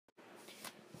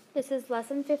This is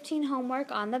Lesson 15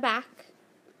 homework on the back.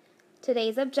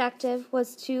 Today's objective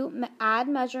was to add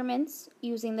measurements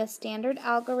using the standard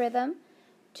algorithm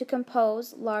to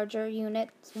compose larger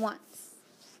units once.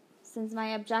 Since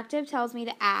my objective tells me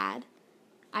to add,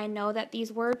 I know that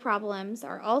these word problems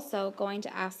are also going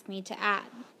to ask me to add.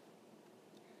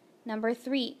 Number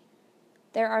 3,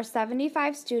 there are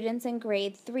 75 students in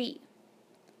grade 3.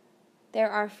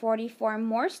 There are 44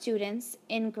 more students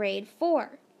in grade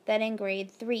 4 than in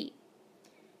grade 3.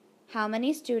 How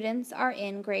many students are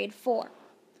in grade 4?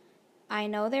 I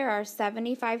know there are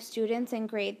 75 students in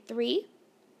grade 3,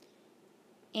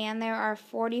 and there are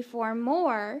 44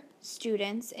 more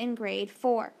students in grade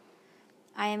 4.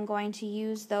 I am going to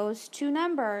use those two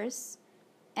numbers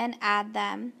and add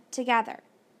them together.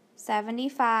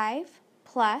 75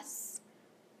 plus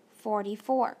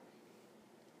 44.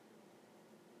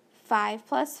 5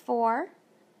 plus 4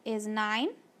 is 9.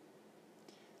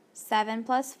 7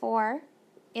 plus 4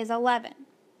 is 11.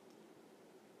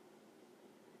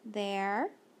 There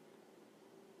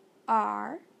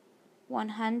are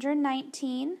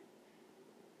 119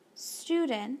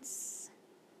 students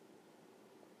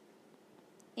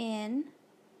in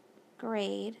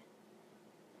grade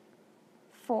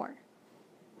 4.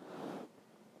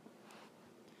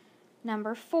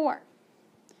 Number 4.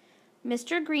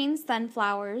 Mr. Green's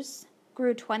sunflowers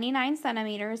grew 29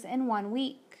 centimeters in 1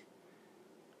 week.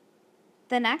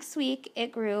 The next week,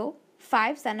 it grew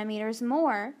 5 centimeters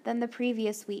more than the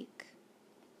previous week.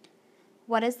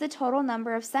 What is the total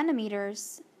number of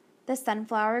centimeters the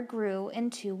sunflower grew in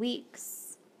 2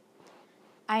 weeks?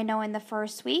 I know in the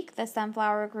first week, the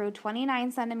sunflower grew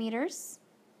 29 centimeters,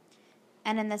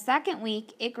 and in the second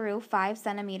week, it grew 5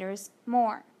 centimeters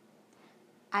more.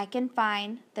 I can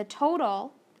find the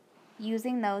total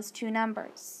using those two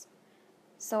numbers.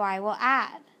 So I will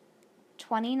add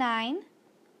 29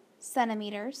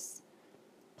 centimeters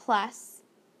plus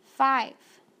 5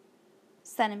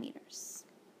 centimeters.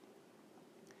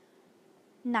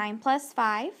 9 plus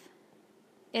 5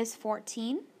 is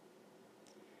 14.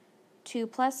 2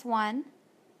 plus 1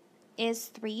 is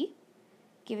 3,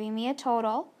 giving me a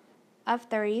total of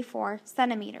 34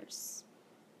 centimeters.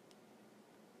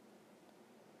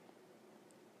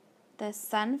 The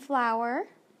sunflower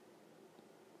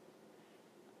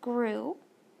grew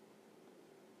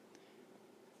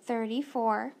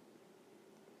 34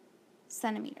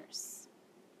 centimeters.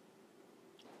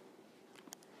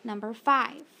 Number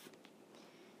 5.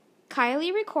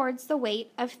 Kylie records the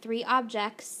weight of 3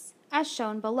 objects as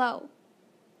shown below.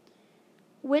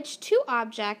 Which 2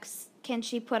 objects can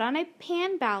she put on a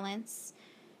pan balance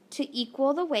to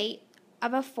equal the weight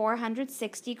of a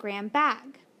 460-gram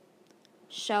bag?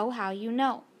 Show how you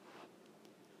know.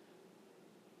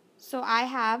 So I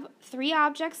have 3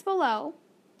 objects below,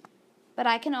 but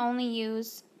I can only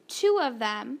use 2 of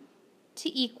them to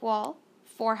equal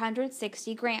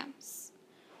 460 grams.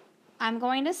 I'm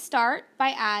going to start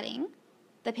by adding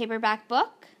the paperback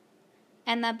book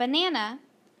and the banana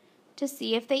to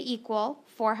see if they equal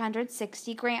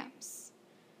 460 grams.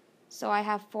 So I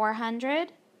have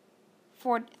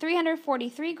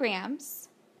 343 grams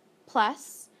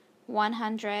plus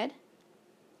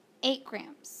 108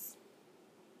 grams.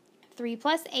 3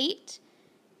 plus 8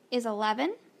 is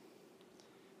 11.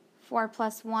 4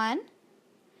 plus 1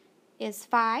 is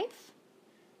 5.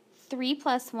 3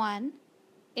 plus 1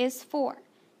 is 4,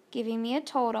 giving me a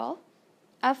total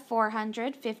of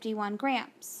 451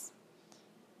 grams.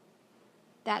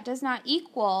 That does not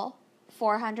equal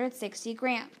 460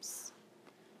 grams.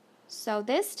 So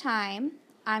this time,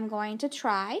 I'm going to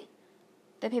try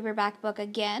the paperback book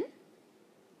again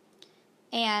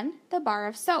and the bar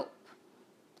of soap.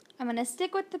 I'm going to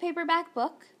stick with the paperback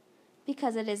book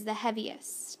because it is the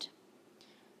heaviest.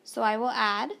 So I will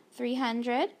add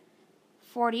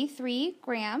 343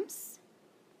 grams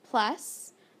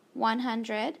plus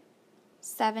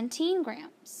 117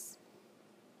 grams.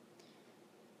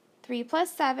 3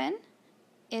 plus 7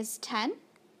 is 10.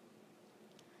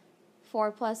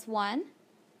 4 plus 1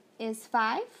 is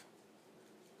 5.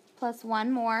 Plus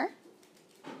 1 more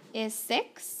is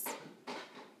 6.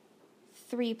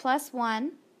 3 plus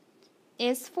 1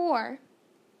 is 4,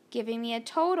 giving me a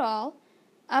total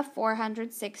of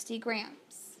 460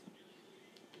 grams.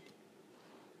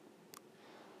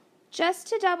 Just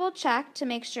to double check to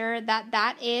make sure that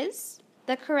that is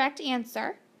the correct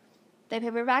answer, the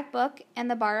paperback book and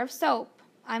the bar of soap,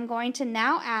 I'm going to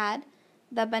now add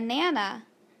the banana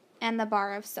and the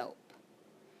bar of soap.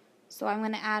 So I'm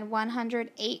going to add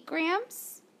 108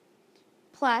 grams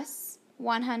plus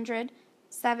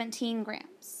 117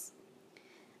 grams.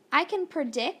 I can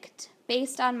predict,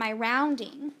 based on my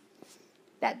rounding,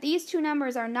 that these two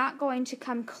numbers are not going to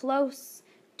come close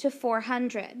to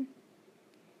 400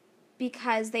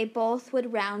 because they both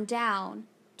would round down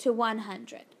to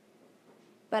 100.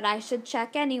 But I should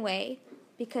check anyway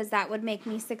because that would make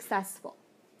me successful.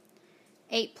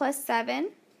 8 plus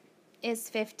 7 is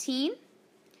 15.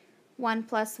 1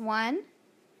 plus 1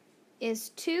 is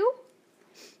 2.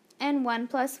 And 1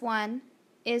 plus 1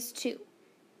 is 2,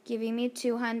 giving me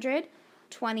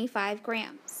 225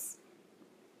 grams.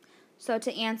 So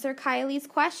to answer Kylie's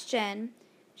question,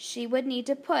 she would need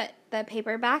to put the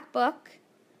paperback book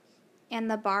and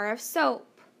the bar of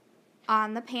soap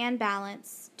on the pan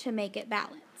balance to make it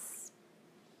balance.